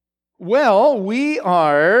Well, we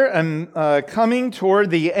are coming toward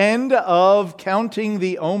the end of Counting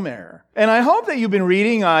the Omer. And I hope that you've been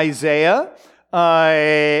reading Isaiah,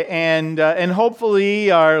 and hopefully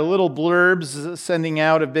our little blurbs sending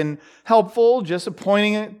out have been helpful, just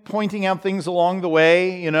pointing out things along the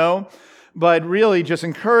way, but really just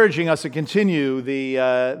encouraging us to continue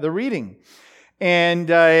the reading. And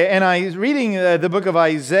reading the book of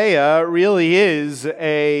Isaiah really is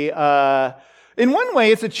in one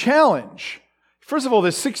way, it's a challenge. First of all,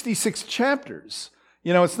 there's 66 chapters.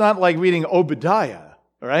 It's not like reading Obadiah,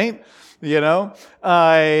 right? So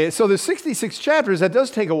there's 66 chapters. That does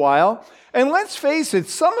take a while. And let's face it,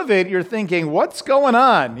 some of it you're thinking, what's going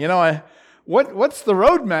on? What's the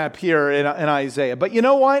roadmap here in Isaiah? But you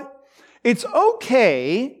know what? It's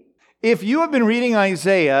okay if you have been reading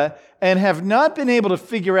Isaiah and have not been able to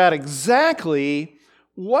figure out exactly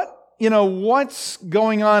what's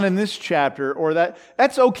going on in this chapter or that.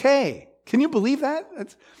 That's okay. Can you believe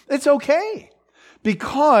that? It's okay.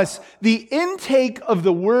 Because the intake of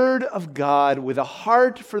the Word of God with a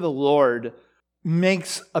heart for the Lord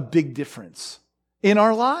makes a big difference in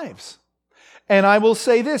our lives. And I will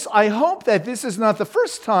say this, I hope that this is not the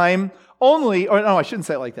first time I shouldn't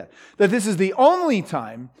say it like that this is the only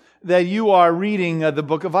time that you are reading the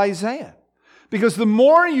book of Isaiah. Because the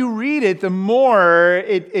more you read it, the more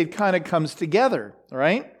it kind of comes together,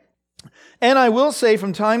 right? And I will say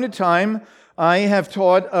from time to time, I have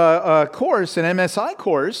taught a course, an MSI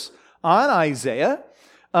course on Isaiah,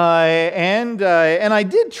 and I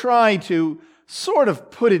did try to sort of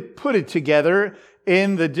put it together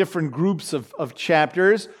in the different groups of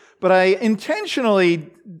chapters, but I intentionally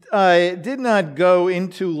did not go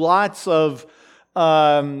into lots of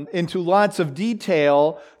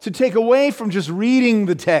detail to take away from just reading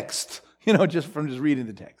the text, just reading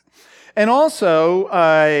the text. And also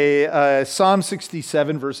Psalm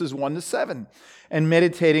 67, verses 1 to 7, and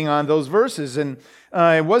meditating on those verses. And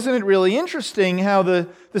wasn't it really interesting how the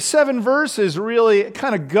 7 verses really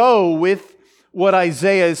kind of go with what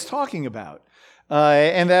Isaiah is talking about?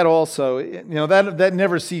 And that also, that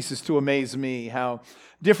never ceases to amaze me, how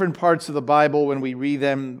different parts of the Bible, when we read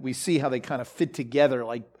them, we see how they kind of fit together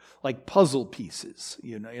like puzzle pieces,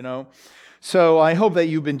 So I hope that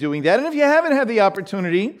you've been doing that. And if you haven't had the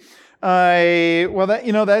opportunity,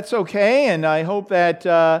 that's okay. And I hope that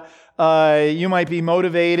you might be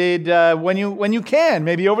motivated when you can,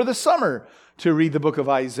 maybe over the summer, to read the book of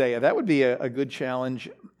Isaiah. That would be a good challenge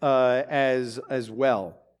as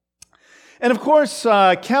well. And of course,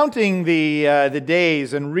 counting the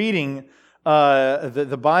days and reading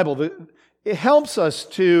the Bible, it helps us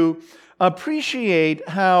to appreciate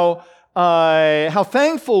how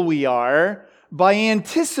thankful we are by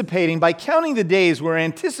counting the days. We're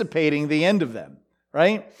anticipating the end of them,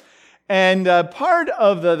 right? And part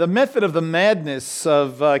of the method of the madness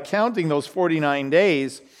of counting those 49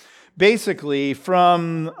 days, basically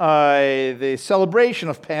from the celebration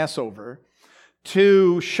of Passover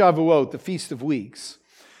to Shavuot, the Feast of Weeks,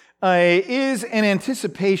 is an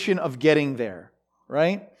anticipation of getting there,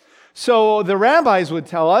 right? So the rabbis would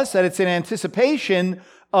tell us that it's an anticipation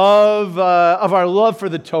of our love for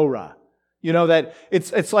the Torah. That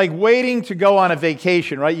it's like waiting to go on a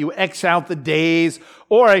vacation, right? You X out the days,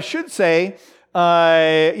 or I should say,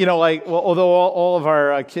 although all of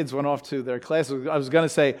our kids went off to their classes, I was going to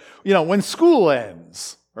say, when school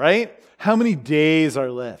ends, right? How many days are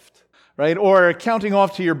left? Right? Or counting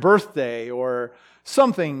off to your birthday or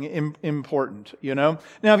something important, Now,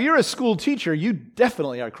 if you're a school teacher, you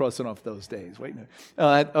definitely are crossing off those days. Wait, no.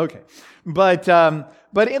 Okay. But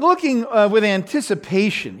looking with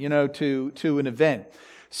anticipation, to an event.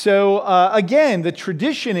 So, again, the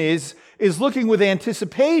tradition is looking with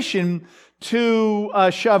anticipation to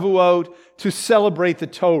Shavuot to celebrate the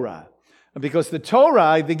Torah. Because the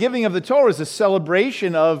Torah, the giving of the Torah, is a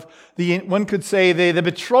celebration of one could say, the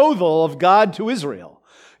betrothal of God to Israel.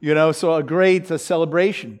 So a great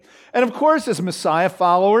celebration. And of course, as Messiah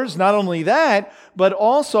followers, not only that, but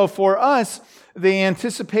also for us, the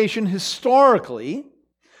anticipation historically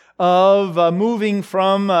of moving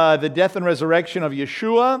from the death and resurrection of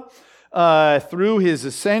Yeshua through his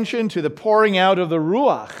ascension to the pouring out of the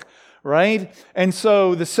Ruach, right? And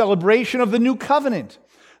so the celebration of the new covenant,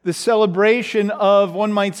 the celebration of,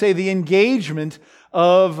 one might say, the engagement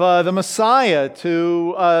of the Messiah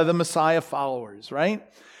to the Messiah followers, right?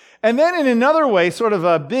 And then in another way, sort of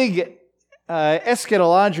a big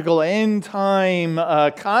eschatological end-time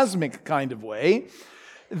cosmic kind of way,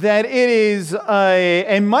 that it is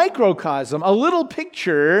a microcosm, a little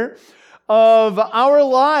picture of our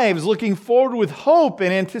lives, looking forward with hope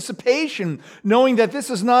and anticipation, knowing that this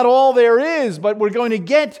is not all there is, but we're going to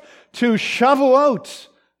get to Shavuot.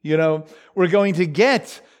 We're going to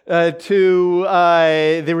get to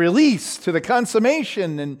the release, to the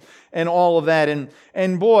consummation, and all of that.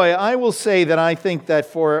 And boy, I will say that I think that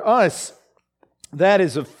for us, that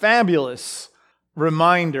is a fabulous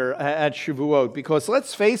reminder at Shavuot, because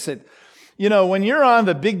let's face it, when you're on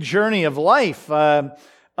the big journey of life,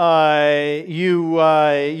 you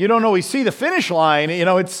don't always see the finish line.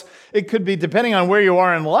 It could be depending on where you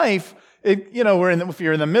are in life. If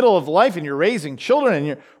you're in the middle of life and you're raising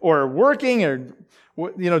children or working or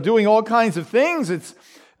doing all kinds of things,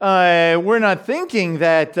 we're not thinking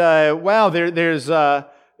that wow, there's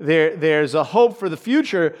a hope for the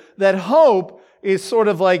future. That hope is sort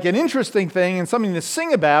of like an interesting thing and something to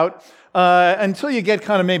sing about until you get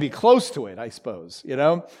kind of maybe close to it, I suppose.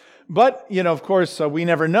 But, of course, we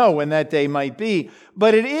never know when that day might be.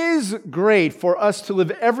 But it is great for us to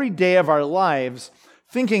live every day of our lives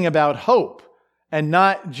thinking about hope and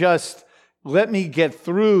not just let me get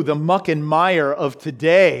through the muck and mire of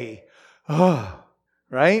today,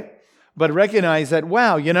 right? But recognize that,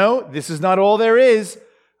 wow, this is not all there is.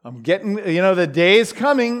 I'm getting, the day is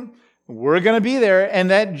coming. We're going to be there. And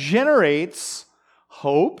that generates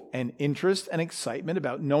hope and interest and excitement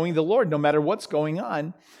about knowing the Lord, no matter what's going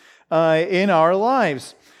on in our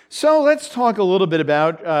lives. So let's talk a little bit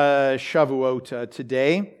about Shavuot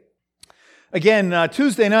today. Again,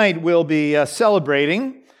 Tuesday night we'll be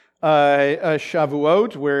celebrating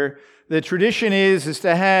Shavuot, where the tradition is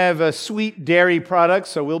to have sweet dairy products.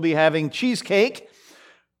 So we'll be having cheesecake,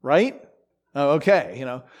 right? Okay,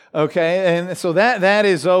 okay. And so that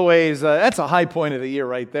is always, that's a high point of the year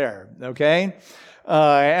right there, okay?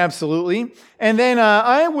 Absolutely. And then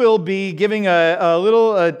I will be giving a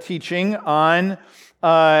little teaching on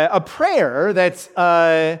a prayer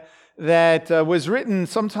that was written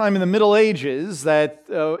sometime in the Middle Ages that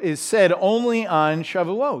is said only on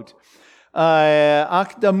Shavuot.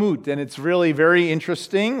 Akdamut, and it's really very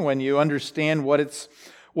interesting when you understand what it's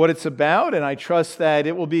about, and I trust that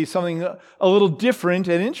it will be something a little different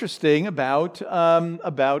and interesting about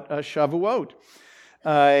Shavuot,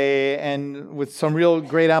 and with some real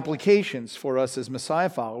great applications for us as Messiah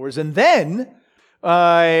followers. And then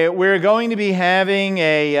we're going to be having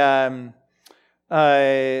I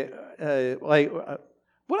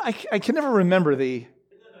can never remember the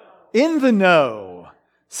In the Know.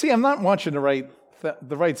 See, I'm not watching the right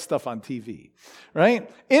stuff on TV, right?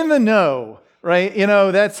 In the Know, right?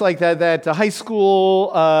 That's like that high school,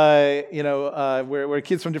 where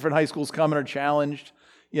kids from different high schools come and are challenged,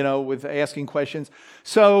 with asking questions.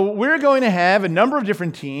 So we're going to have a number of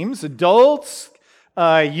different teams, adults,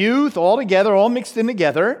 youth, all together, all mixed in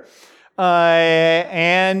together,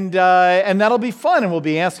 and that'll be fun. And we'll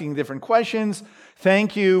be asking different questions.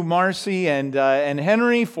 Thank you, Marcy and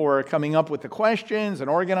Henry, for coming up with the questions and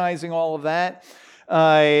organizing all of that.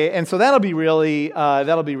 And so that'll be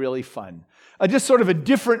really fun. Just sort of a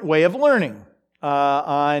different way of learning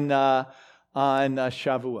on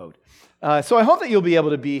Shavuot. So I hope that you'll be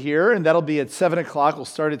able to be here, and that'll be at 7 o'clock. We'll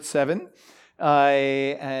start at 7.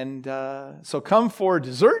 So come for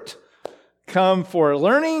dessert, come for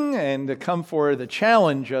learning, and come for the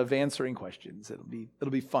challenge of answering questions.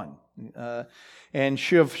 It'll be fun. And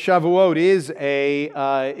Shavuot is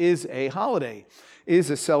a holiday,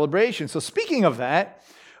 is a celebration. So speaking of that,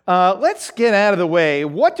 let's get out of the way.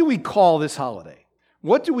 What do we call this holiday?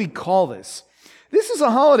 What do we call this? This is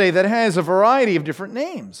a holiday that has a variety of different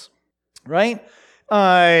names, right?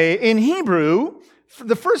 In Hebrew,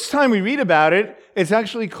 the first time we read about it, it's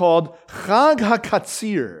actually called Chag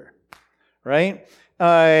HaKatzir, right?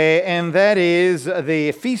 And that is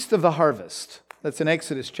the Feast of the Harvest. That's in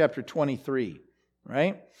Exodus chapter 23,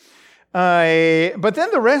 right? But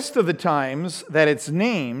then the rest of the times that it's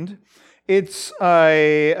named, it's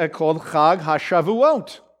called Chag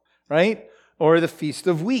HaShavuot, right? Or the Feast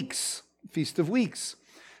of Weeks. Feast of Weeks.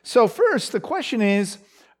 So first, the question is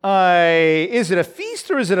it a feast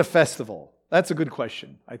or is it a festival? That's a good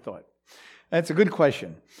question, I thought. That's a good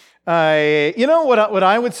question. You know what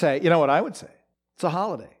I would say? It's a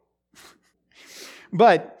holiday.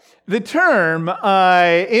 But the term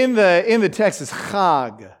in the text is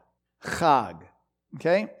chag. Chag.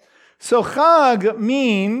 Okay? So chag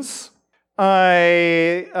means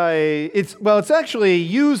it's actually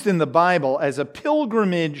used in the Bible as a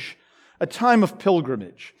pilgrimage, a time of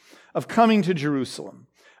pilgrimage, of coming to Jerusalem.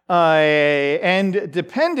 And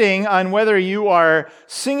depending on whether you are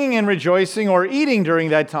singing and rejoicing or eating during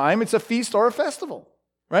that time, it's a feast or a festival,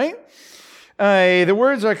 right? The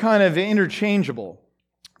words are kind of interchangeable.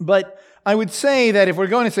 But I would say that if we're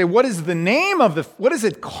going to say, what is the name of what is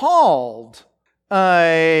it called?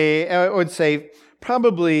 I would say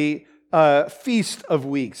probably Feast of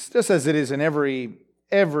Weeks, just as it is in every,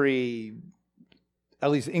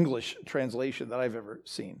 at least English translation that I've ever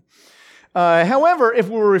seen. However, if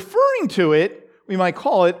we're referring to it, we might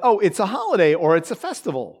call it, it's a holiday or it's a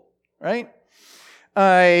festival, right?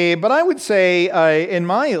 But I would say in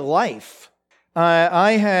my life,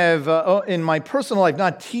 I have, in my personal life,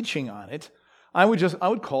 not teaching on it, I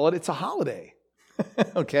would call it, it's a holiday,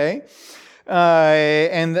 okay?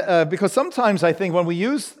 Because sometimes I think when we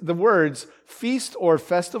use the words feast or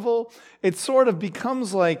festival, it sort of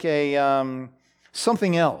becomes like a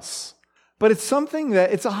something else. But it's something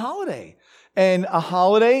that, it's a holiday. And a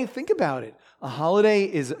holiday, think about it. A holiday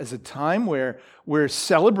is a time where we're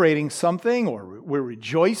celebrating something or we're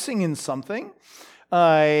rejoicing in something.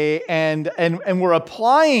 And we're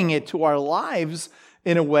applying it to our lives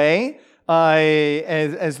in a way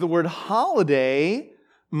as the word holiday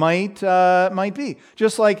might be.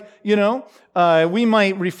 Just like, we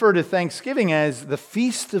might refer to Thanksgiving as the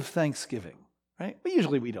Feast of Thanksgiving, right? But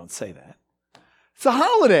usually we don't say that. It's a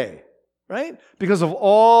holiday, right? Because of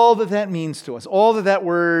all that means to us, all that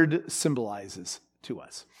word symbolizes to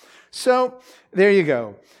us. So there you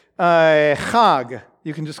go. Chag,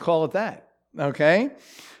 you can just call it that, okay?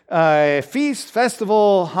 Feast,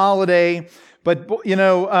 festival, holiday, but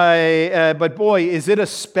boy, is it a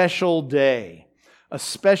special day. A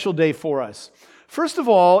special day for us. First of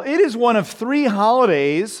all, it is one of 3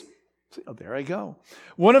 holidays. There I go.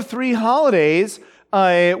 One of 3 holidays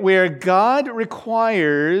where God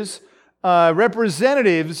requires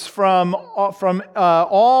representatives from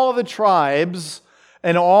all the tribes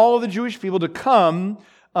and all of the Jewish people to come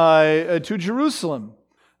to Jerusalem.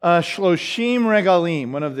 Shloshim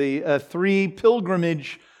Regalim, one of the 3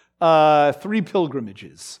 pilgrimages,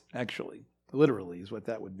 actually. Literally is what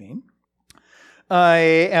that would mean.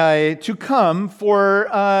 To come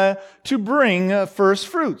to bring first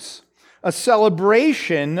fruits, a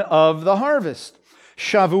celebration of the harvest.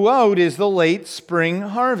 Shavuot is the late spring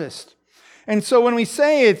harvest. And so when we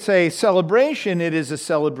say it's a celebration, it is a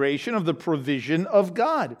celebration of the provision of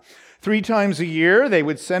God. 3 times a year, they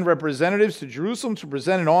would send representatives to Jerusalem to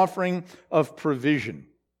present an offering of provision.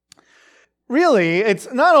 Really,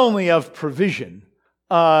 it's not only of provision.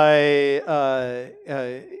 It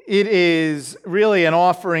is really an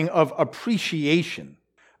offering of appreciation,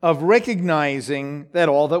 of recognizing that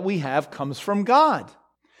all that we have comes from God.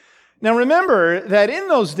 Now remember that in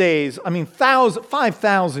those days,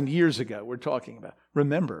 5,000 years ago, we're talking about.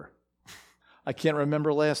 Remember. I can't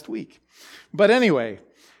remember last week. But anyway,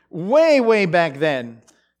 way back then,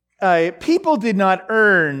 people did not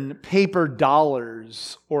earn paper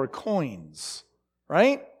dollars or coins,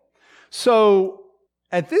 right? So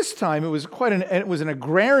at this time, it was an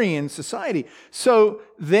agrarian society. So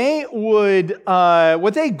they would,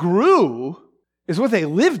 what they grew is what they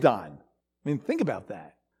lived on. Think about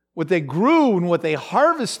that. What they grew and what they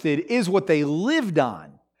harvested is what they lived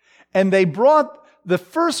on. And they brought the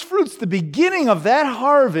first fruits, the beginning of that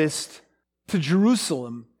harvest, to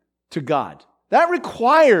Jerusalem, to God. That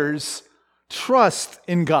requires trust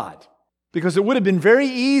in God. Because it would have been very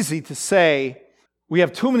easy to say, we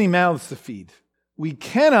have too many mouths to feed. We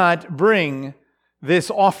cannot bring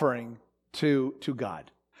this offering to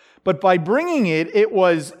God. But by bringing it, it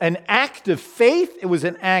was an act of faith, it was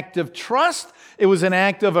an act of trust, it was an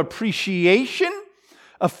act of appreciation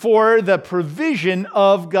for the provision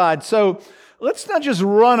of God. So let's not just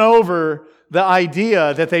run over the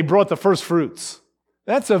idea that they brought the first fruits.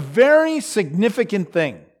 That's a very significant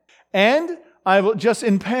thing. And I will, just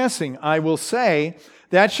in passing, I will say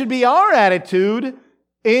that should be our attitude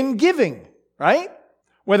in giving. Right?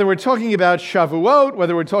 Whether we're talking about Shavuot,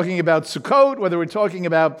 whether we're talking about Sukkot, whether we're talking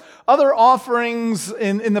about other offerings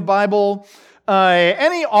in the Bible,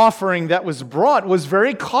 any offering that was brought was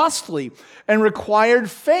very costly and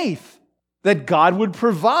required faith that God would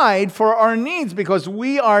provide for our needs because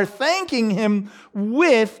we are thanking Him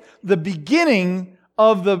with the beginning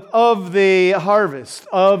of the harvest,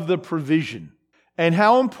 of the provision. And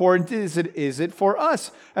how important is it for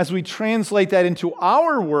us as we translate that into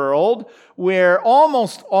our world where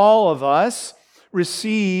almost all of us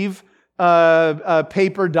receive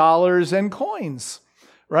paper dollars and coins,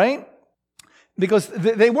 right? Because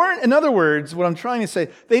they weren't, in other words, what I'm trying to say,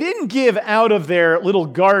 they didn't give out of their little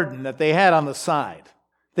garden that they had on the side.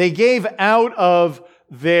 They gave out of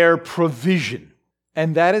their provision.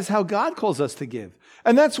 And that is how God calls us to give.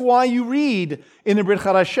 And that's why you read in the Brit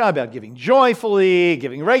Chadashah about giving joyfully,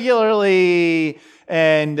 giving regularly,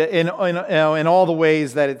 and in all the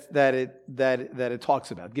ways that it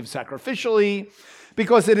talks about. Give sacrificially,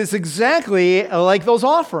 because it is exactly like those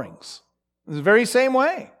offerings. It's the very same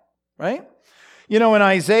way, right? In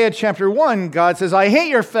Isaiah chapter 1, God says, I hate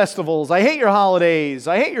your festivals, I hate your holidays,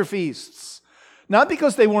 I hate your feasts. Not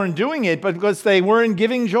because they weren't doing it, but because they weren't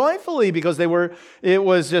giving joyfully, because it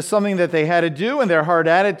was just something that they had to do, and their heart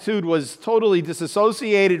attitude was totally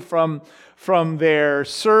disassociated from their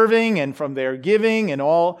serving and from their giving and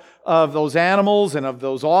all of those animals and of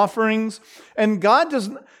those offerings. And God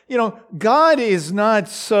is not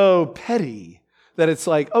so petty that it's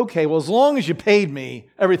like, okay, well, as long as you paid me,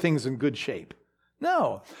 everything's in good shape.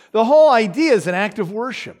 No, the whole idea is an act of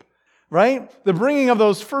worship. Right? The bringing of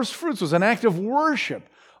those first fruits was an act of worship.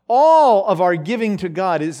 All of our giving to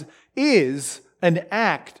God is an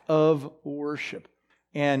act of worship.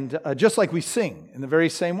 And just like we sing in the very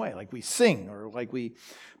same way, like we sing or like we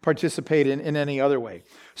participate in any other way.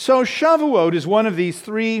 So Shavuot is one of these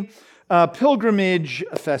three pilgrimage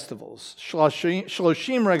festivals, Shloshim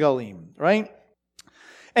Regalim, right?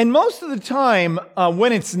 And most of the time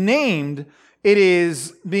when it's named, it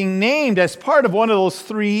is being named as part of one of those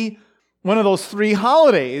three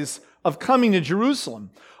holidays of coming to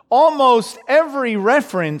Jerusalem. Almost every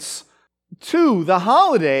reference to the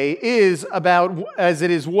holiday is about, as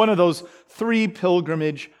it is one of those three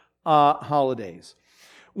pilgrimage holidays.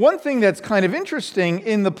 One thing that's kind of interesting,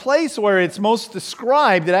 in the place where it's most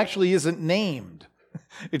described, it actually isn't named.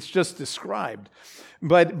 It's just described.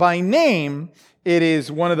 But by name, it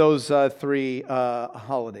is one of those three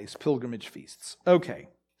holidays, pilgrimage feasts. Okay.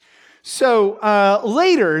 So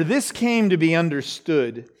later, this came to be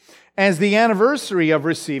understood as the anniversary of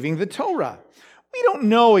receiving the Torah. We don't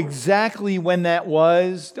know exactly when that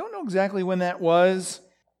was. But,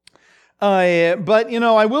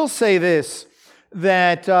 I will say this,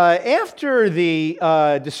 that after the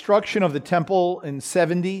destruction of the temple in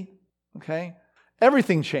 70, okay,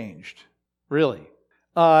 everything changed, really.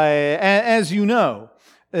 As you know,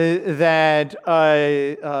 that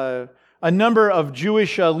a number of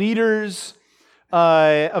Jewish leaders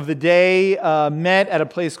of the day met at a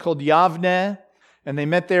place called Yavne, and they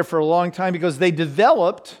met there for a long time because they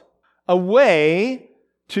developed a way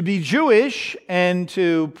to be Jewish and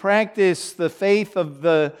to practice the faith of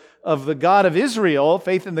the God of Israel,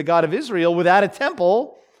 faith in the God of Israel, without a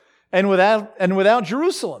temple and without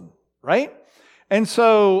Jerusalem, right? And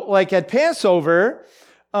so, like at Passover,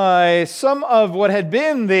 some of what had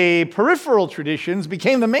been the peripheral traditions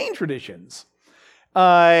became the main traditions.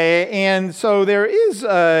 And so there is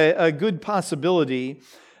a good possibility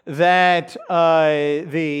that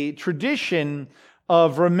the tradition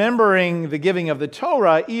of remembering the giving of the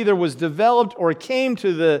Torah either was developed or came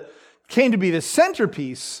to be the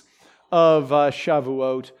centerpiece of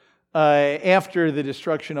Shavuot after the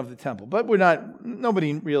destruction of the temple. But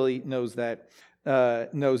nobody really knows that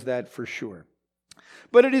for sure.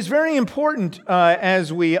 But it is very important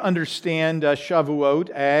as we understand Shavuot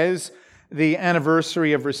as the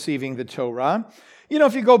anniversary of receiving the Torah.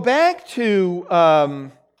 If you go back to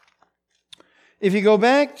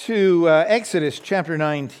Exodus chapter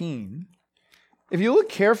 19, if you look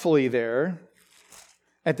carefully there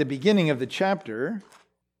at the beginning of the chapter,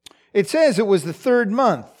 it says it was the third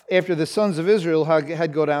month after the sons of Israel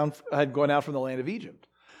had gone out from the land of Egypt.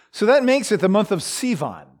 So that makes it the month of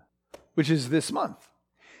Sivan, which is this month.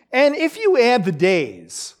 And if you add the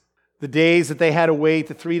days that they had to wait,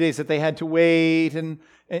 the 3 days that they had to wait, and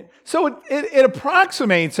so it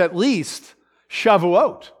approximates at least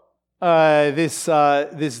Shavuot,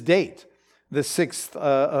 this date, the 6th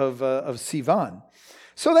of Sivan.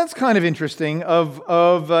 So that's kind of interesting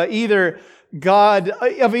of either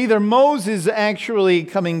Moses actually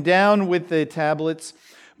coming down with the tablets,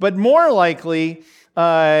 but more likely,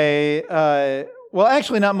 actually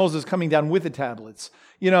not Moses coming down with the tablets.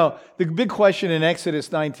 The big question in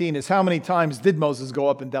Exodus 19 is how many times did Moses go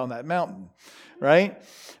up and down that mountain, right?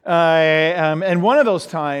 And one of those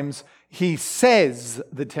times, he says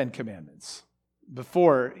the Ten Commandments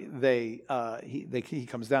before he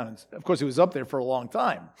comes down. And of course, he was up there for a long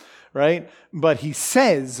time, right? But he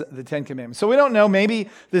says the Ten Commandments. So we don't know. Maybe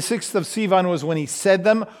the 6th of Sivan was when he said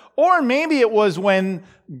them, or maybe it was when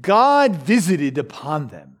God visited upon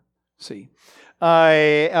them. See?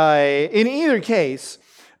 In either case,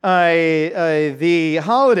 the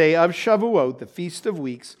holiday of Shavuot, the Feast of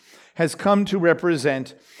Weeks, has come to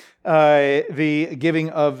represent the giving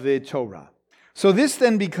of the Torah. So this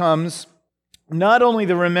then becomes not only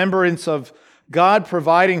the remembrance of God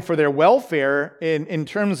providing for their welfare in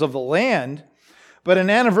terms of the land, but an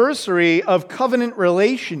anniversary of covenant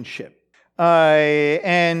relationship. Which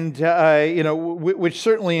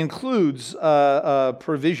certainly includes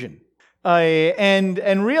provision.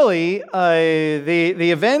 And really,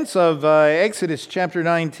 the events of Exodus chapter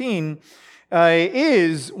 19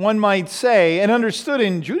 is, one might say, and understood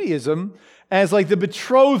in Judaism as like the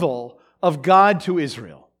betrothal of God to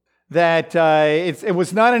Israel. That it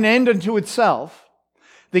was not an end unto itself.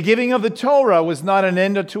 The giving of the Torah was not an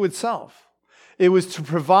end unto itself. It was to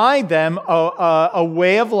provide them a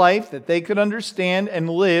way of life that they could understand and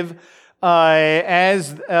live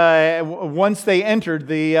once they entered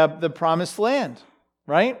the promised land,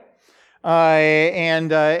 right?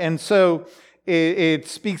 And so it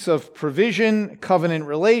speaks of provision, covenant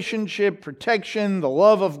relationship, protection, the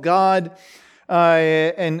love of God,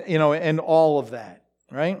 and all of that,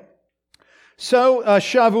 right? So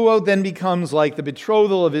Shavuot then becomes like the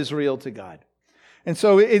betrothal of Israel to God, and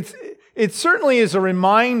so it certainly is a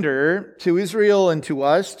reminder to Israel and to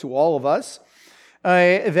us, to all of us,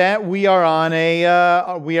 that we are on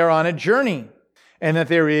a journey, and that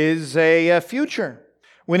there is a future.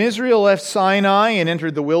 When Israel left Sinai and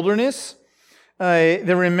entered the wilderness,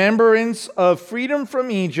 the remembrance of freedom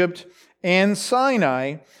from Egypt and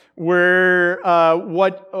Sinai were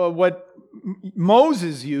what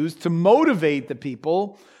Moses used to motivate the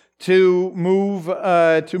people to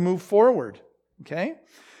move forward. Okay.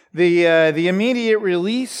 The immediate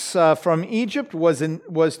release from Egypt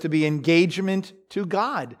was to be engagement to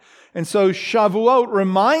God. And so Shavuot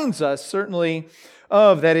reminds us certainly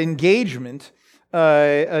of that engagement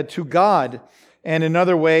to God. And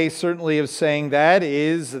another way certainly of saying that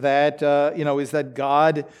is that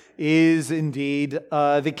God is indeed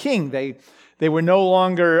the king. They were no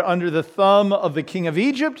longer under the thumb of the king of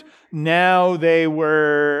Egypt. Now they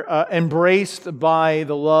were embraced by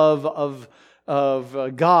the love of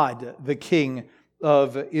God, the King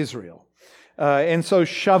of Israel. And so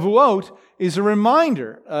Shavuot is a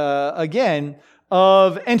reminder, again,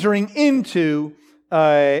 of entering into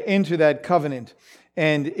that covenant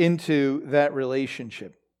and into that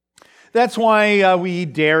relationship. That's why we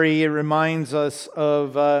eat dairy. It reminds us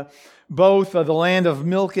of both the land of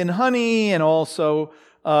milk and honey, and also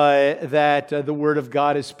that the Word of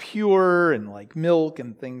God is pure and like milk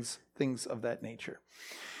and things of that nature.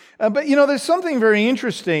 But there's something very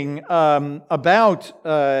interesting about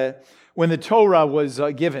when the Torah was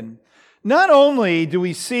given. Not only do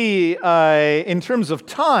we see in terms of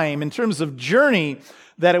time, in terms of journey,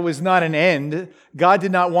 that it was not an end. God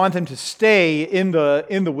did not want them to stay in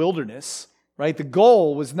the wilderness, right? The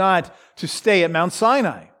goal was not to stay at Mount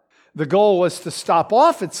Sinai. The goal was to stop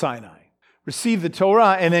off at Sinai, receive the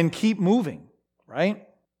Torah, and then keep moving, right?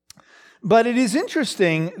 But it is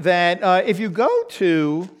interesting that if you go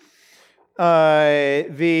to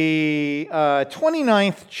the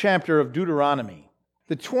 29th chapter of Deuteronomy.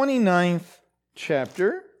 The 29th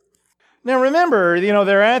chapter. Now remember,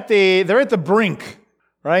 they're at the brink,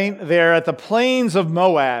 right? They're at the plains of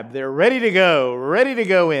Moab. They're ready to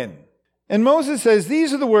go in. And Moses says,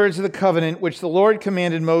 "These are the words of the covenant which the Lord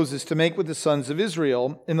commanded Moses to make with the sons of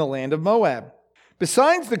Israel in the land of Moab,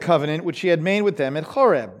 besides the covenant which he had made with them at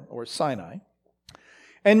Horeb," or Sinai.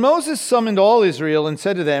 "And Moses summoned all Israel and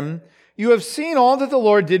said to them, 'You have seen all that the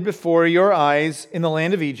Lord did before your eyes in the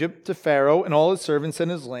land of Egypt to Pharaoh and all his servants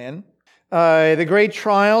and his land, the great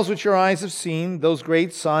trials which your eyes have seen, those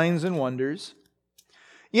great signs and wonders.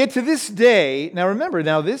 Yet to this day,'" now remember,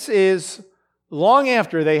 this is long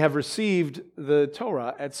after they have received the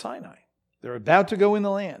Torah at Sinai. They're about to go in the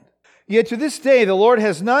land. "Yet to this day the Lord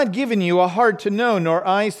has not given you a heart to know, nor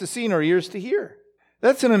eyes to see, nor ears to hear."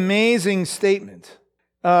 That's an amazing statement.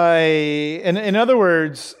 In other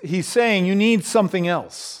words, he's saying you need something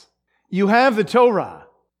else. You have the Torah,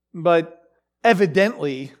 but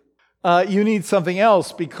evidently you need something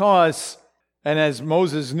else because, and as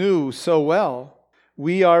Moses knew so well,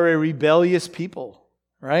 we are a rebellious people,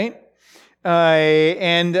 right?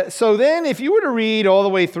 And so then if you were to read all the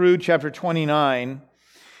way through chapter 29,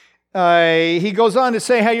 he goes on to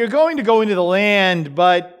say how you're going to go into the land,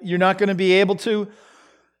 but you're not going to be able to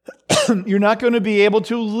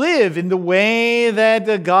live in the way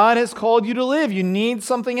that God has called you to live. You need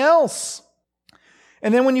something else.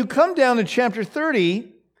 And then when you come down to chapter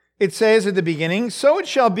 30, it says at the beginning, "So it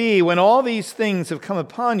shall be when all these things have come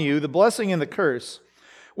upon you, the blessing and the curse,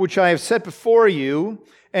 which I have set before you,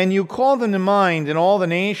 and you call them to mind in all the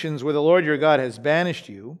nations where the Lord your God has banished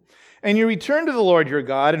you, and you return to the Lord your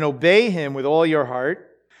God and obey him with all your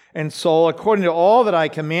heart and soul, according to all that I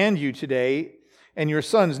command you today, and your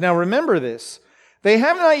sons." Now remember this. They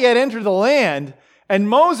have not yet entered the land, And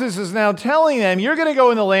Moses is now telling them, you're going to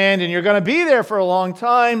go in the land and you're going to be there for a long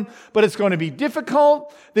time, but it's going to be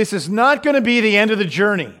difficult. This is not going to be the end of the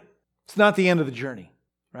journey. It's not the end of the journey,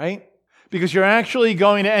 right? Because you're actually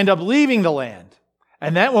going to end up leaving the land.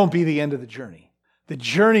 And that won't be the end of the journey. The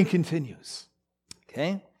journey continues.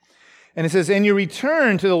 Okay? And it says, and you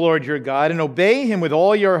return to the Lord your God and obey him with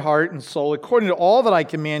all your heart and soul, according to all that I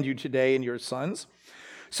command you today and your sons.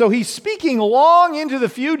 So he's speaking long into the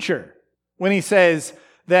future when he says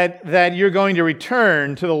that you're going to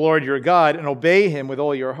return to the Lord your God and obey him with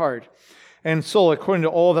all your heart and soul, according to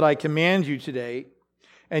all that I command you today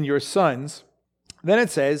and your sons. Then it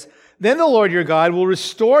says, then the Lord your God will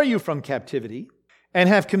restore you from captivity and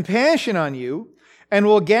have compassion on you, and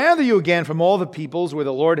will gather you again from all the peoples where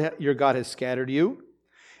the Lord your God has scattered you.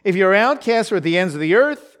 If you're outcasts or at the ends of the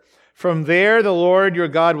earth, from there the Lord your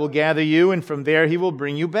God will gather you, and from there he will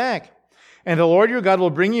bring you back. And the Lord your God will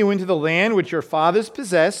bring you into the land which your fathers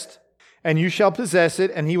possessed, and you shall possess it,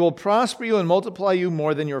 and he will prosper you and multiply you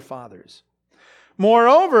more than your fathers.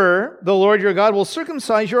 Moreover, the Lord your God will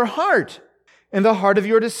circumcise your heart and the heart of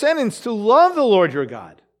your descendants to love the Lord your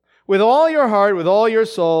God with all your heart, with all your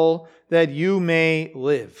soul, that you may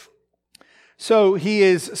live. So he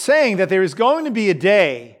is saying that there is going to be a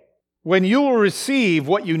day when you will receive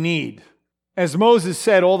what you need. As Moses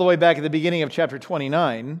said all the way back at the beginning of chapter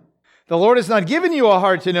 29, the Lord has not given you a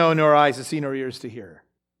heart to know, nor eyes to see, nor ears to hear.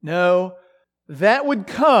 No, that would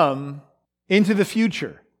come into the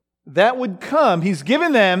future. That would come. He's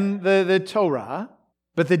given them the Torah,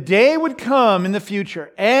 but the day would come in the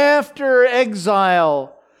future, after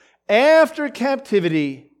exile, after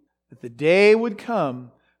captivity, that the day would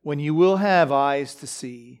come when you will have eyes to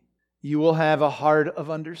see, you will have a heart of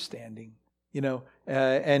understanding,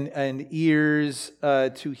 and ears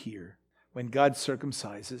to hear, when God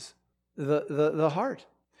circumcises the heart.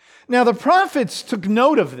 Now, the prophets took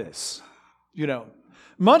note of this.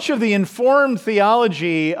 Much of the informed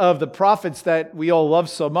theology of the prophets that we all love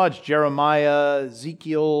so much, Jeremiah,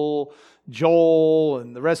 Ezekiel, Joel,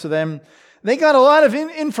 and the rest of them, they got a lot of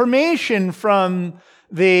information from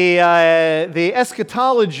the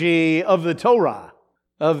eschatology of the Torah,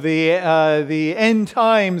 of the end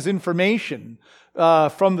times information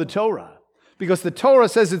from the Torah. Because the Torah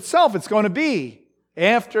says itself it's going to be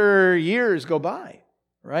after years go by,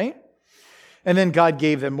 right? And then God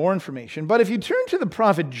gave them more information. But if you turn to the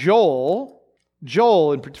prophet Joel,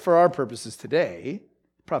 for our purposes today,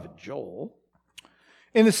 prophet Joel,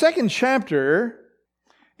 in the 2nd chapter,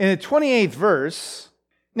 in the 28th verse,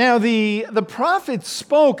 now the prophet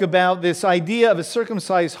spoke about this idea of a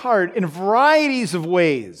circumcised heart in varieties of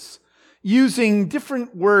ways, using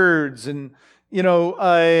different words and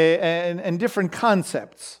different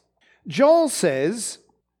concepts. Joel says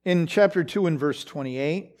in chapter 2 and verse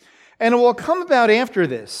 28, and it will come about after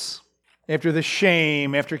this, after the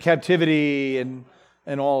shame, after captivity and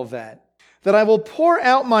all of that I will pour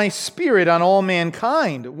out my spirit on all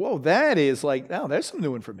mankind. Whoa, that is there's some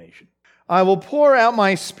new information. I will pour out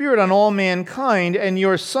my spirit on all mankind, and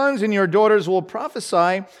your sons and your daughters will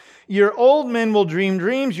prophesy. Your old men will dream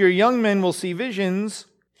dreams. Your young men will see visions.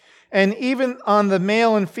 And even on the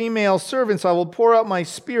male and female servants I will pour out my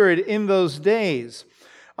spirit in those days.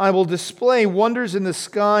 I will display wonders in the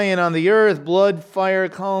sky and on the earth, blood, fire,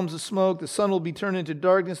 columns of smoke. The sun will be turned into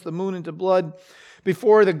darkness, the moon into blood,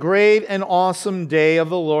 before the great and awesome day of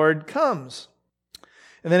the Lord comes.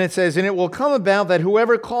 And then it says, and it will come about that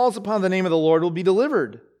whoever calls upon the name of the Lord will be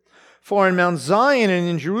delivered. For in Mount Zion and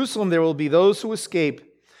in Jerusalem there will be those who escape,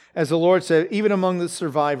 as the Lord said, even among the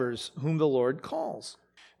survivors whom the Lord calls.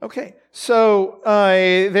 Okay, so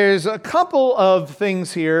there's a couple of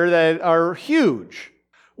things here that are huge.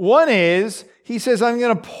 One is, he says, I'm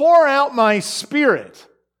going to pour out my spirit.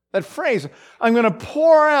 That phrase, I'm going to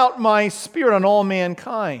pour out my spirit on all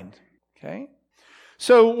mankind. Okay?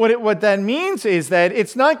 So what that means is that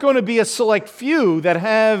it's not going to be a select few that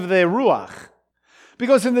have the Ruach.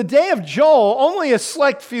 Because in the day of Joel, only a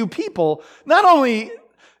select few people, not only,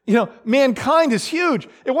 mankind is huge.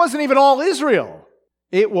 It wasn't even all Israel.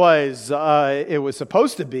 It was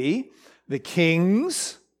supposed to be the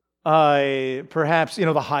kings, perhaps,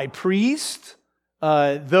 the high priest,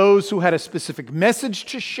 those who had a specific message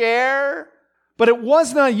to share, but it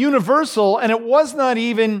was not universal, and it was not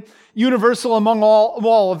even universal among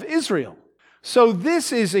all of Israel. So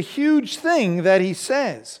this is a huge thing that he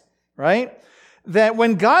says, right? That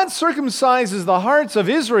when God circumcises the hearts of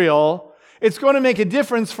Israel, it's going to make a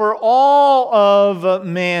difference for all of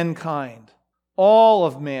mankind. All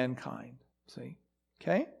of mankind. See?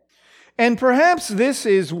 Okay? And perhaps this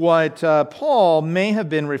is what Paul may have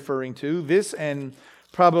been referring to, this and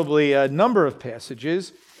probably a number of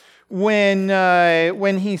passages,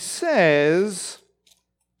 when he says,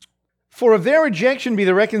 "For if their rejection be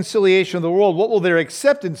the reconciliation of the world, what will their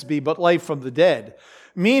acceptance be but life from the dead?"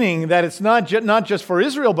 Meaning that it's not just for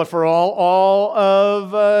Israel, but for all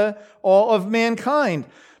of mankind.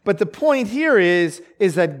 But the point here is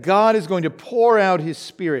that God is going to pour out His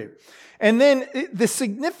Spirit. And then the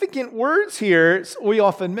significant words here we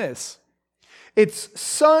often miss. It's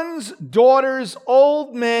sons, daughters,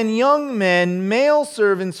 old men, young men, male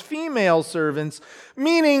servants, female servants,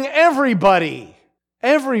 meaning everybody.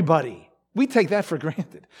 Everybody. We take that for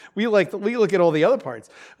granted. We look at all the other parts.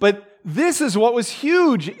 But this is what was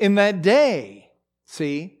huge in that day.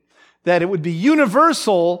 See? That it would be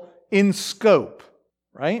universal in scope.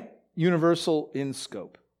 Right? Universal in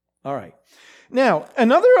scope. All right. Now,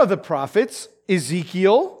 another of the prophets,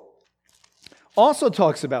 Ezekiel, also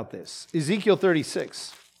talks about this. Ezekiel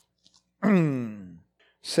 36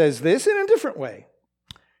 says this in a different way.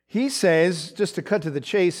 He says, just to cut to the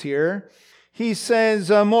chase here, he says,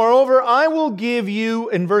 "Moreover, I will give you,"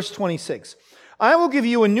 in verse 26, "I will give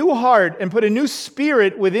you a new heart and put a new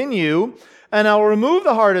spirit within you, and I will remove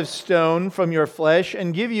the heart of stone from your flesh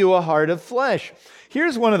and give you a heart of flesh."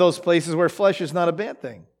 Here's one of those places where flesh is not a bad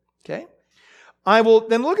thing. Okay?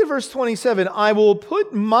 Then look at verse 27. "I will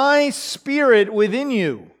put my spirit within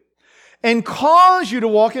you and cause you to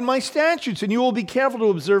walk in my statutes, and you will be careful to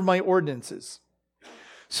observe my ordinances."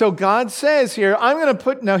 So God says here,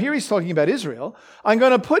 now here he's talking about Israel, "I'm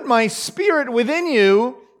going to put my spirit within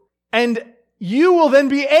you, and you will then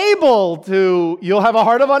be you'll have a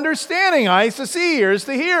heart of understanding, eyes to see, ears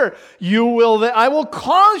to hear. I will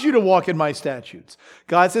cause you to walk in my statutes."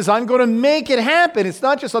 God says, I'm going to make it happen. It's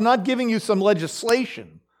not just, I'm not giving you some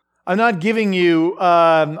legislation. I'm not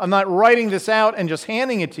writing this out and just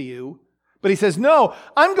handing it to you. But he says, no,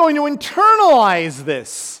 I'm going to internalize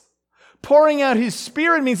this. Pouring out His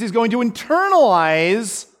Spirit means He's going to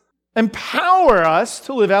empower us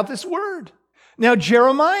to live out this word. Now,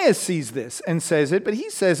 Jeremiah sees this and says it, but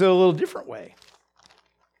he says it a little different way.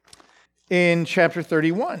 In chapter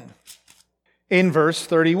 31, in verse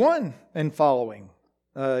 31 and following,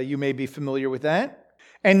 you may be familiar with that.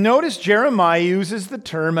 And notice Jeremiah uses the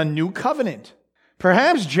term "a new covenant."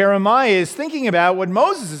 Perhaps Jeremiah is thinking about what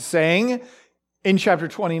Moses is saying in chapter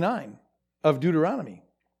 29 of Deuteronomy.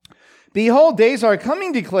 "Behold, days are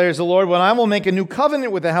coming, declares the Lord, when I will make a new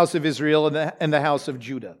covenant with the house of Israel and the house of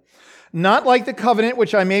Judah. Not like the covenant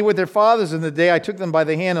which I made with their fathers in the day I took them by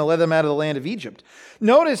the hand and led them out of the land of Egypt."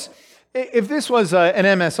 Notice, if this was an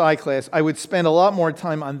MSI class, I would spend a lot more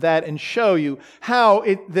time on that and show you how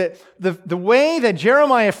the way that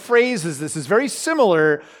Jeremiah phrases this is very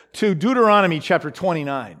similar to Deuteronomy chapter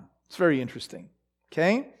 29. It's very interesting.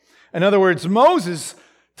 Okay? In other words, Moses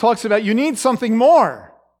talks about you need something more.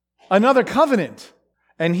 Another covenant.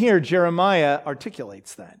 And here Jeremiah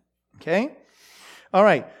articulates that. Okay? All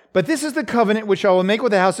right. "But this is the covenant which I will make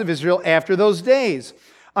with the house of Israel after those days.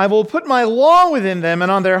 I will put my law within them, and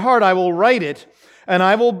on their heart I will write it, and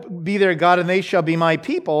I will be their God, and they shall be my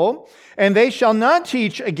people. And they shall not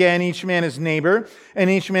teach again each man his neighbor, and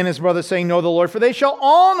each man his brother, saying, Know the Lord. For they shall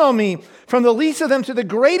all know me, from the least of them to the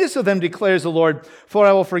greatest of them, declares the Lord. For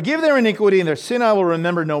I will forgive their iniquity, and their sin I will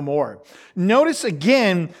remember no more." Notice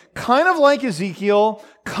again, kind of like Ezekiel,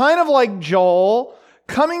 kind of like Joel,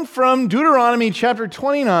 coming from Deuteronomy chapter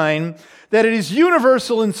 29, that it is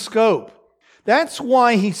universal in scope. That's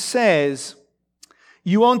why he says,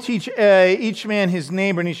 you won't teach each man his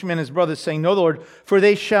neighbor and each man his brother, saying, Know the Lord, for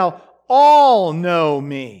they shall all know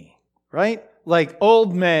me. Right? Like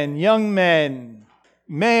old men, young men,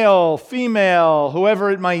 male, female,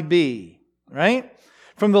 whoever it might be. Right?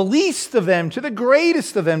 From the least of them to the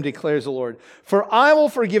greatest of them, declares the Lord. For I will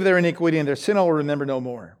forgive their iniquity, and their sin I will remember no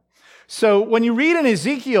more. So when you read in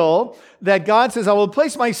Ezekiel that God says, I will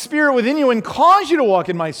place my spirit within you and cause you to walk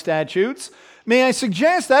in my statutes, may I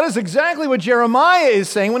suggest that is exactly what Jeremiah is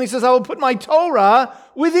saying when he says, I will put my Torah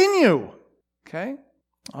within you. Okay?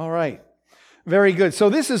 All right. Very good. So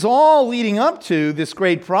this is all leading up to this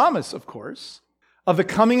great promise, of course, of the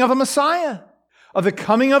coming of a Messiah, of the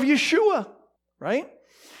coming of Yeshua, right?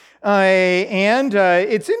 And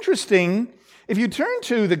it's interesting, if you turn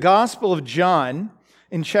to the Gospel of John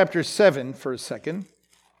in chapter 7 for a second,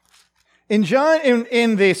 in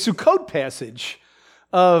the Sukkot passage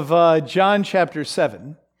of John chapter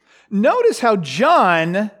 7, notice how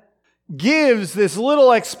John gives this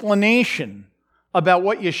little explanation about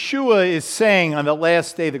what Yeshua is saying on the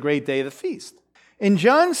last day, the great day of the feast. In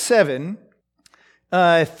John 7,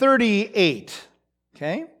 38,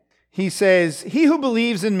 okay, he says, "He who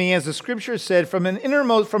believes in me, as the scripture said, from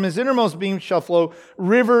his innermost being shall flow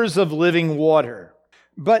rivers of living water."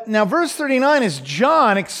 But now verse 39 is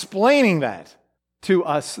John explaining that to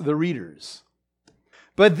us, the readers.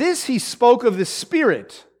 "But this he spoke of the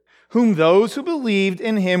Spirit, whom those who believed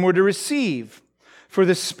in him were to receive. For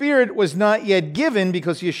the Spirit was not yet given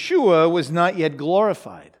because Yeshua was not yet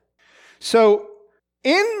glorified." So,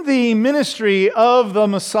 in the ministry of the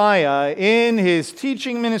Messiah, in his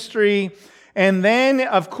teaching ministry, and then,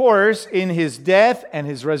 of course, in his death and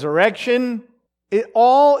his resurrection, it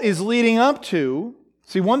all is leading up to,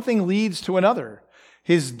 see, one thing leads to another.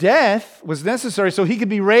 His death was necessary so he could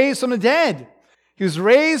be raised from the dead. He was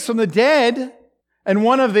raised from the dead, and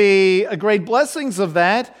one of the great blessings of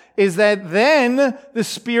that is that then the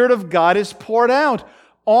Spirit of God is poured out.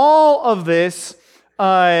 All of this,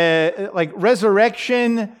 like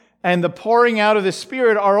resurrection and the pouring out of the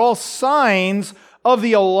Spirit, are all signs of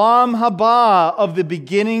the Olam Haba, of the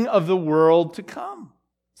beginning of the world to come.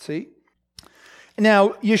 See? Now,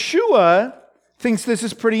 Yeshua thinks this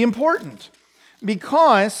is pretty important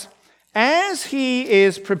because as he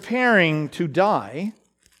is preparing to die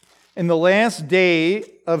in the last day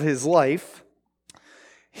of his life,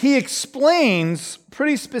 he explains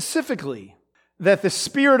pretty specifically that the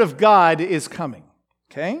Spirit of God is coming.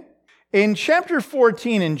 Okay? In chapter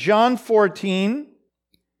 14, in John 14,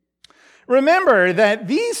 remember that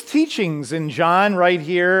these teachings in John right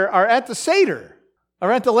here are at the Seder,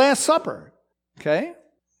 are at the Last Supper. Okay?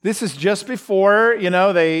 This is just before,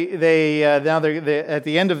 now they're at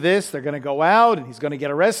the end of this, they're going to go out and he's going to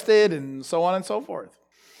get arrested and so on and so forth.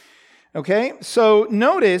 Okay, so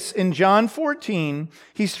notice in John 14,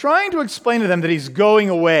 he's trying to explain to them that he's going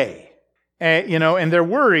away, and they're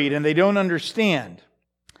worried and they don't understand.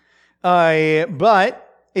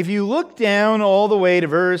 But if you look down all the way to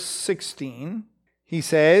verse 16, he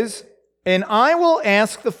says, "And I will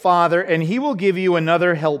ask the Father, and he will give you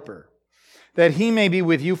another helper, that he may be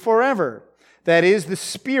with you forever. That is the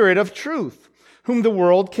Spirit of truth, whom the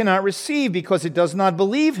world cannot receive because it does not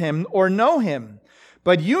believe him or know him.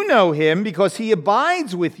 But you know him because he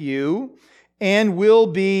abides with you and will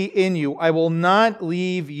be in you. I will not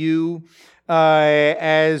leave you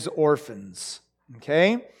as orphans."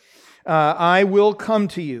 Okay? "I will come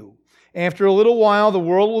to you. After a little while, the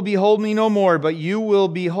world will behold me no more, but you will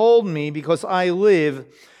behold me because I live.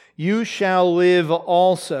 You shall live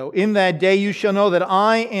also. In that day you shall know that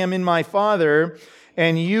I am in my Father,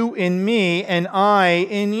 and you in me, and I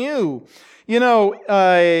in you."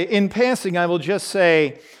 In passing, I will just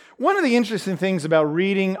say, one of the interesting things about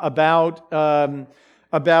reading about the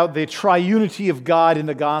triunity of God in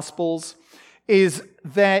the Gospels is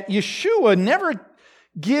that Yeshua never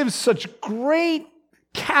gives such great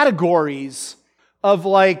categories of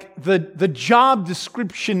like the job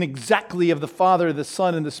description exactly of the Father, the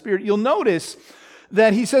Son, and the Spirit. You'll notice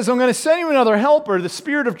that he says, "I'm going to send you another helper, the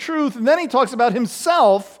Spirit of truth," and then he talks about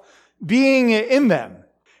himself being in them.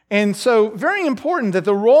 And so, very important that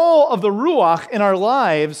the role of the Ruach in our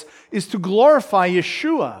lives is to glorify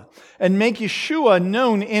Yeshua and make Yeshua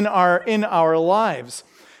known in our lives.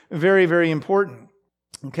 Very, very important.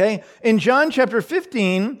 Okay? In John chapter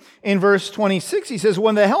 15, in verse 26, he says,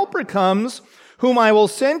 "When the Helper comes, whom I will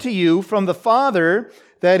send to you from the Father,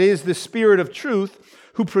 that is the Spirit of truth,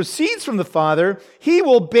 who proceeds from the Father, he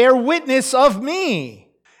will bear witness of me.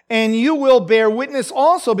 And you will bear witness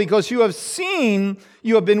also because you have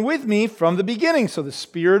been with me from the beginning." So the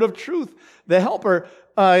Spirit of truth, the Helper,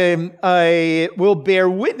 will bear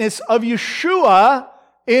witness of Yeshua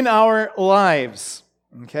in our lives.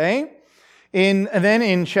 Okay? And then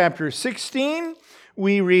in chapter 16,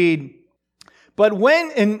 we read,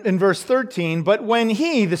 in verse 13, "But when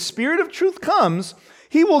he, the Spirit of truth, comes,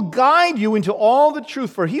 he will guide you into all the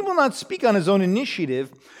truth, for he will not speak on his own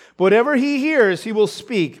initiative. Whatever he hears, he will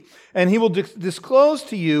speak, and he will disclose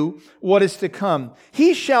to you what is to come.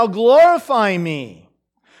 He shall glorify me,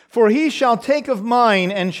 for he shall take of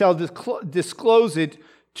mine and shall disclose it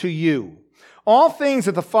to you. All things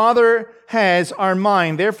that the Father has are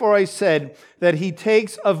mine. Therefore I said that he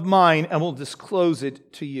takes of mine and will disclose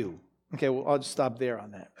it to you." Okay, well, I'll just stop there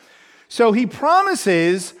on that. So he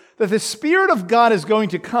promises that the Spirit of God is going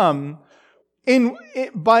to come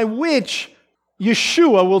by which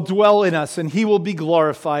Yeshua will dwell in us and he will be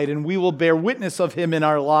glorified and we will bear witness of him in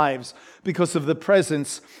our lives because of the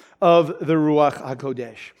presence of the Ruach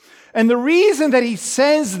HaKodesh. And the reason that he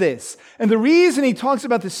says this and the reason he talks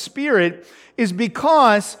about the Spirit is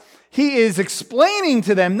because he is explaining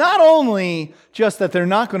to them not only just that they're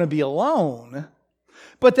not going to be alone,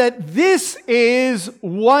 but that this is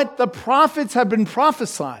what the prophets have been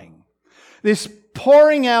prophesying. This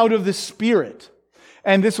pouring out of the Spirit.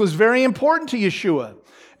 And this was very important to Yeshua.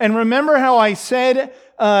 And remember how I said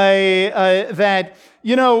that,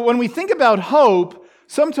 when we think about hope,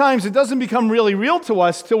 sometimes it doesn't become really real to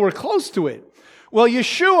us till we're close to it. Well,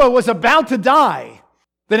 Yeshua was about to die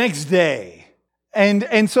the next day.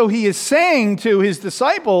 And so he is saying to his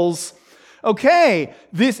disciples, okay,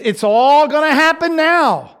 it's all going to happen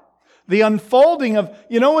now. The unfolding of,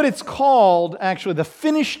 what it's called, actually, the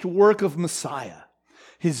finished work of Messiah.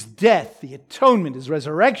 His death, the atonement, his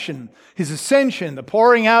resurrection, his ascension, the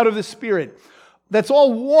pouring out of the Spirit. That's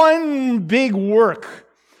all one big work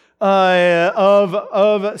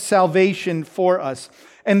of salvation for us.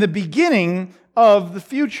 And the beginning of the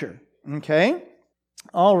future. Okay?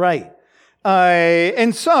 All right.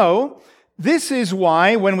 And so, this is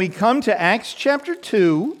why when we come to Acts chapter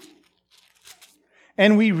 2,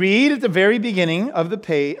 and we read at the very beginning of the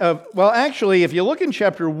page, actually, if you look in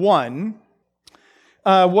chapter 1,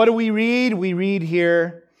 what do we read? We read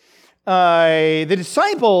here, the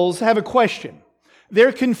disciples have a question.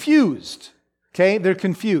 They're confused. Okay? They're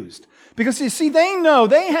confused. Because you see, they know,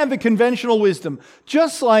 they have the conventional wisdom,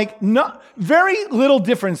 just like, very little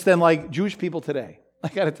difference than like Jewish people today. I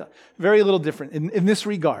got to tell you, very little different in this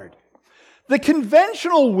regard. The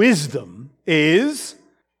conventional wisdom is,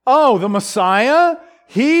 the Messiah,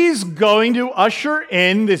 he's going to usher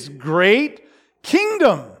in this great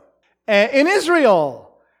kingdom in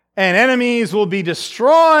Israel. And enemies will be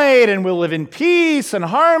destroyed, and we'll live in peace and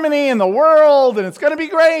harmony in the world, and it's going to be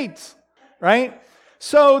great, right?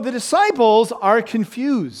 So the disciples are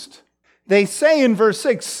confused. They say in verse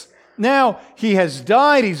 6, now he has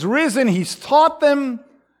died, he's risen, he's taught them.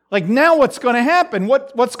 Like, now what's going to happen?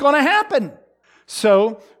 What's going to happen?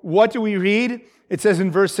 So what do we read? It says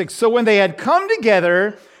in verse 6, so when they had come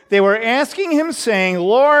together, they were asking him, saying,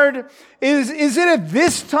 Lord, is it at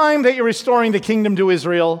this time that you're restoring the kingdom to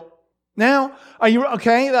Israel? Now, are you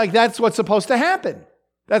okay? Like, that's what's supposed to happen.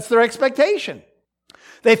 That's their expectation.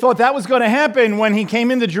 They thought that was going to happen when he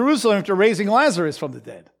came into Jerusalem after raising Lazarus from the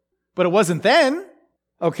dead. But it wasn't then.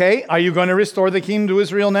 Okay, are you going to restore the kingdom to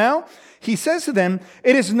Israel now? He says to them,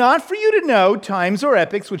 it is not for you to know times or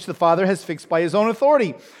epochs which the Father has fixed by his own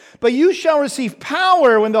authority. But you shall receive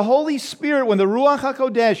power when the Holy Spirit, when the Ruach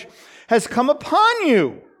HaKodesh has come upon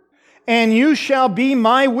you. And you shall be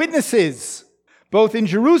my witnesses, both in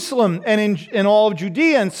Jerusalem and in all of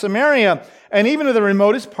Judea and Samaria, and even to the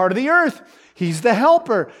remotest part of the earth. He's the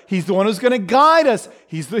helper. He's the one who's going to guide us.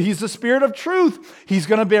 He's the Spirit of truth. He's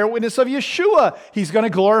going to bear witness of Yeshua. He's going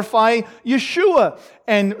to glorify Yeshua.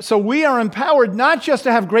 And so we are empowered not just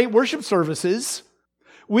to have great worship services.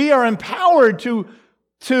 We are empowered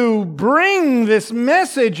to bring this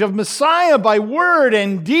message of Messiah by word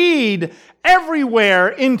and deed everywhere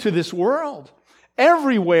into this world.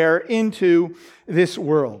 Everywhere into this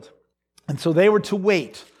world. And so they were to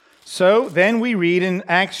wait. So then we read in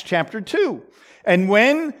Acts chapter 2. And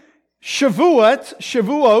when Shavuot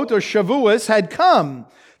or Shavuos had come,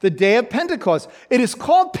 the day of Pentecost. It is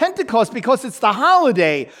called Pentecost because it's the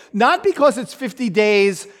holiday, not because it's 50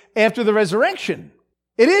 days after the resurrection.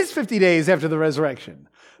 It is 50 days after the resurrection.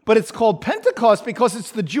 But it's called Pentecost because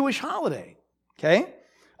it's the Jewish holiday, okay,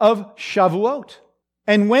 of Shavuot.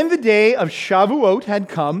 And when the day of Shavuot had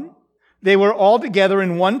come, they were all together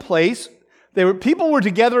in one place. People were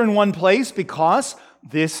together in one place because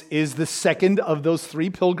this is the second of those 3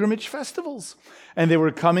 pilgrimage festivals. And they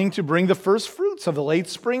were coming to bring the first fruits of the late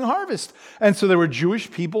spring harvest. And so there were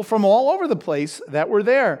Jewish people from all over the place that were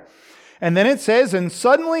there. And then it says, and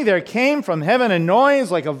suddenly there came from heaven a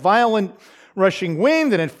noise like a violent rushing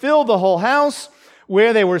wind, and it filled the whole house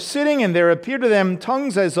where they were sitting, and there appeared to them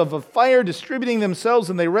tongues as of a fire distributing themselves,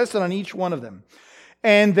 and they rested on each one of them.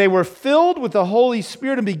 And they were filled with the Holy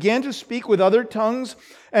Spirit and began to speak with other tongues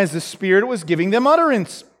as the Spirit was giving them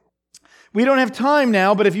utterance. We don't have time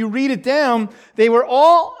now, but if you read it down, they were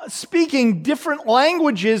all speaking different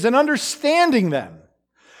languages and understanding them.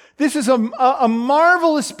 This is a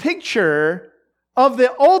marvelous picture of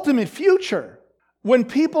the ultimate future, when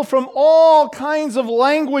people from all kinds of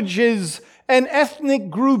languages and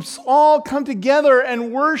ethnic groups all come together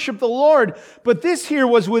and worship the Lord. But this here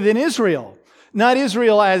was within Israel. Not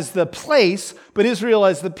Israel as the place, but Israel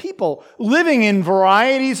as the people, living in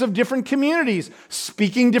varieties of different communities,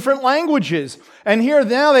 speaking different languages. And here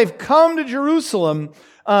now they've come to Jerusalem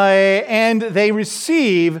and they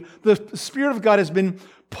receive, the Spirit of God has been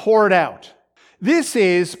poured out. This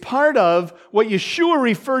is part of what Yeshua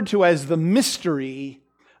referred to as the mystery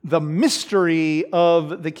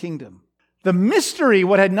of the kingdom. The mystery,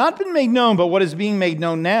 what had not been made known, but what is being made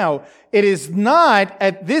known now, it is not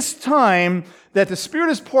at this time that the Spirit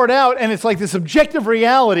is poured out and it's like this objective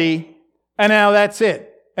reality, and now that's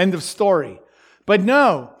it. End of story. But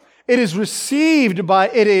no, it is received by,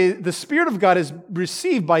 the Spirit of God is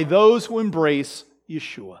received by those who embrace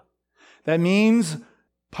Yeshua. That means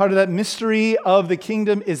part of that mystery of the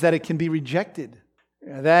kingdom is that it can be rejected.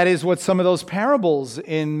 That is what some of those parables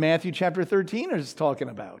in Matthew chapter 13 is talking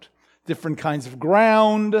about. Different kinds of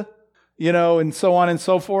ground, and so on and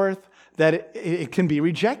so forth, that it can be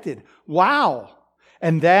rejected. Wow.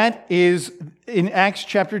 And that is, in Acts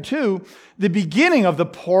chapter 2, the beginning of the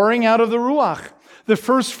pouring out of the Ruach, the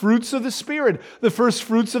first fruits of the Spirit, the first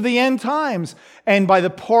fruits of the end times. And by the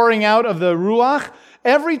pouring out of the Ruach,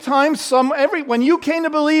 when you came to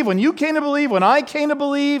believe, when I came to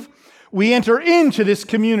believe, we enter into this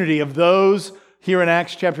community of those here in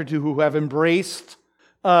Acts chapter 2 who have embraced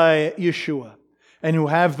Yeshua and who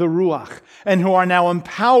have the Ruach and who are now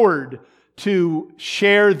empowered to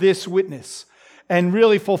share this witness and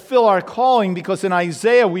really fulfill our calling, because in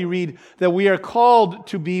Isaiah we read that we are called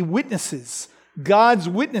to be witnesses, God's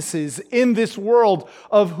witnesses in this world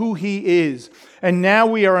of who He is. And now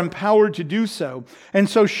we are empowered to do so. And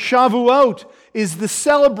so Shavuot is the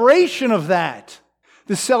celebration of that.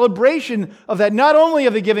 The celebration of that, not only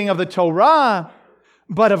of the giving of the Torah,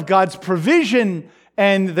 but of God's provision,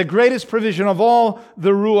 and the greatest provision of all,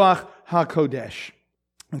 the Ruach HaKodesh.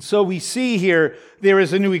 And so we see here, there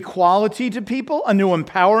is a new equality to people, a new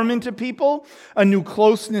empowerment to people, a new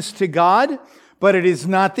closeness to God, but it is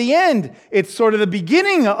not the end. It's sort of the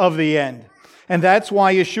beginning of the end. And that's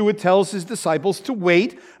why Yeshua tells His disciples to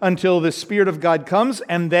wait until the Spirit of God comes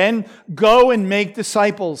and then go and make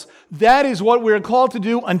disciples. That is what we're called to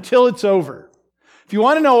do until it's over. If you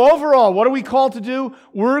want to know overall, what are we called to do?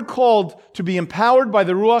 We're called to be empowered by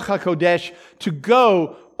the Ruach HaKodesh to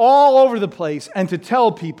go all over the place and to tell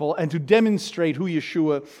people and to demonstrate who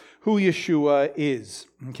Yeshua is.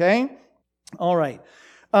 Okay? All right.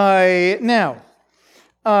 I'll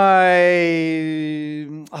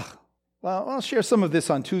share some of this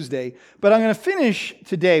on Tuesday, but I'm going to finish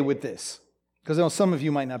today with this, because I know some of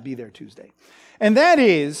you might not be there Tuesday. And that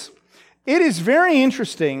is, it is very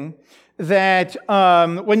interesting that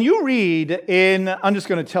when you read I'm just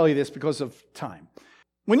going to tell you this because of time.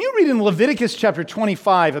 When you read in Leviticus chapter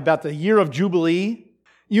 25 about the year of Jubilee,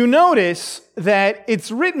 you notice that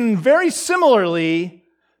it's written very similarly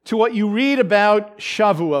to what you read about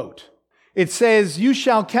Shavuot. It says, you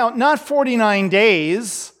shall count not 49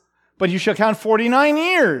 days, but you shall count 49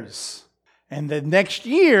 years. And the next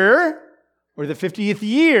year, or the 50th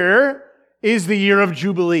year, is the year of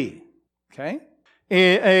Jubilee. Okay?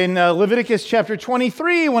 In Leviticus chapter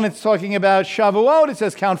 23, when it's talking about Shavuot, it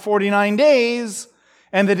says count 49 days,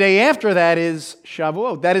 and the day after that is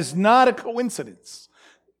Shavuot. That is not a coincidence.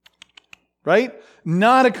 Right?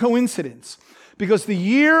 Not a coincidence. Because the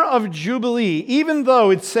year of Jubilee, even though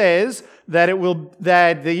it says that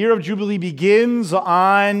the year of Jubilee begins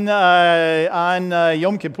on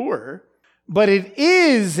Yom Kippur, but it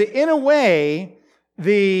is, in a way,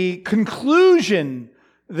 the conclusion,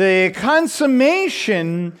 the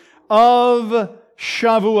consummation of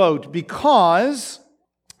Shavuot, because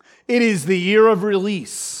it is the year of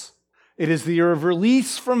release. It is the year of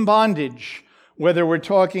release from bondage, whether we're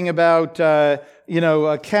talking about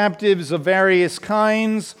captives of various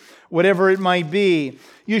kinds, whatever it might be.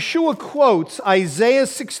 Yeshua quotes Isaiah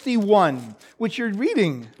 61, which you're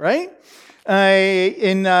reading, right?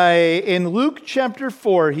 In Luke chapter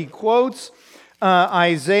 4, he quotes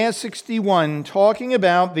Isaiah 61, talking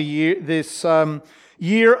about the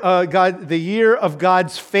year of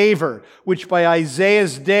God's favor, which by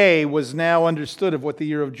Isaiah's day was now understood of what the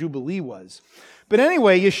year of Jubilee was. But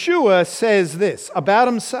anyway, Yeshua says this about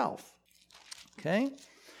himself. Okay?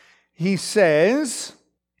 He says,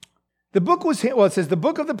 it says, the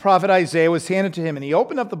book of the prophet Isaiah was handed to him, and he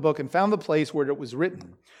opened up the book and found the place where it was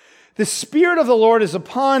written. The Spirit of the Lord is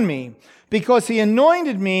upon me, because He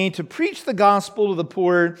anointed me to preach the gospel to the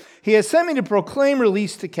poor. He has sent me to proclaim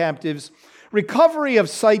release to captives, recovery of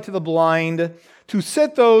sight to the blind, to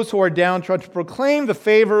set those who are downtrodden, to proclaim the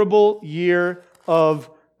favorable year of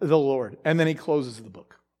the Lord. And then he closes the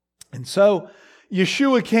book. And so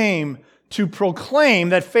Yeshua came to proclaim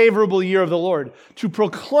that favorable year of the Lord, to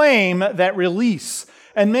proclaim that release.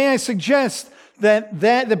 And may I suggest that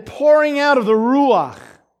the pouring out of the Ruach,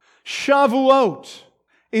 Shavuot,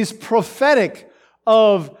 is prophetic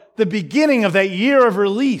of the beginning of that year of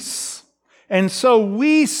release. And so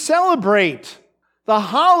we celebrate the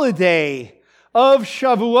holiday of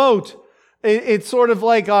Shavuot. It's sort of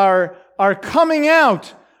like our coming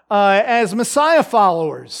out as Messiah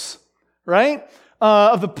followers, right?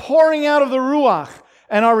 Of the pouring out of the Ruach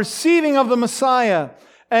and our receiving of the Messiah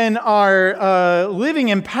and our living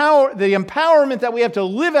the empowerment that we have to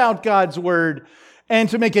live out God's word and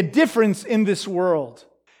to make a difference in this world.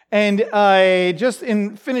 And just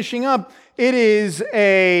in finishing up, it is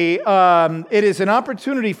an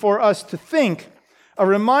opportunity for us to think, a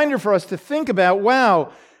reminder for us to think about,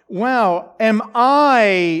 wow, am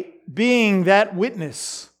I being that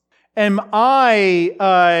witness? Am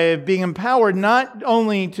I being empowered not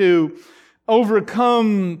only to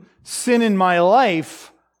overcome sin in my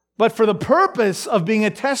life, but for the purpose of being a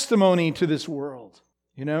testimony to this world?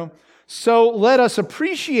 So let us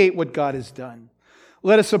appreciate what God has done.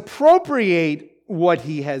 Let us appropriate what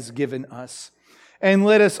He has given us. And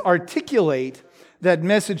let us articulate that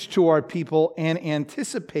message to our people and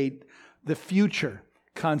anticipate the future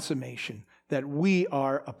consummation that we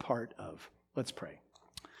are a part of. Let's pray.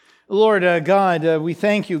 Lord God, we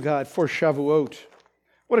thank you, God, for Shavuot.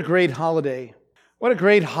 What a great holiday. What a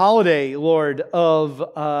great holiday, Lord, of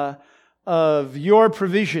your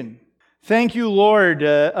provision. Thank you, Lord,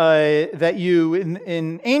 that you,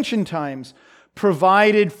 in ancient times,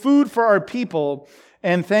 provided food for our people.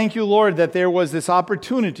 And thank you, Lord, that there was this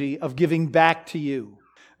opportunity of giving back to you.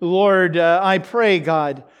 Lord, I pray,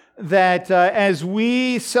 God, that as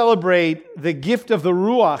we celebrate the gift of the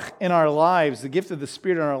Ruach in our lives, the gift of the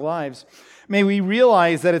Spirit in our lives, may we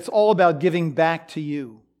realize that it's all about giving back to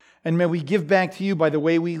you. And may we give back to you by the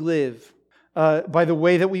way we live, by the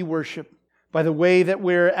way that we worship, by the way that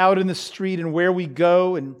we're out in the street and where we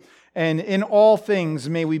go. And in all things,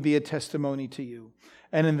 may we be a testimony to you.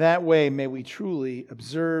 And in that way, may we truly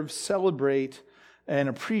observe, celebrate, and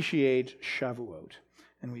appreciate Shavuot.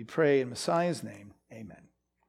 And we pray in Messiah's name, amen.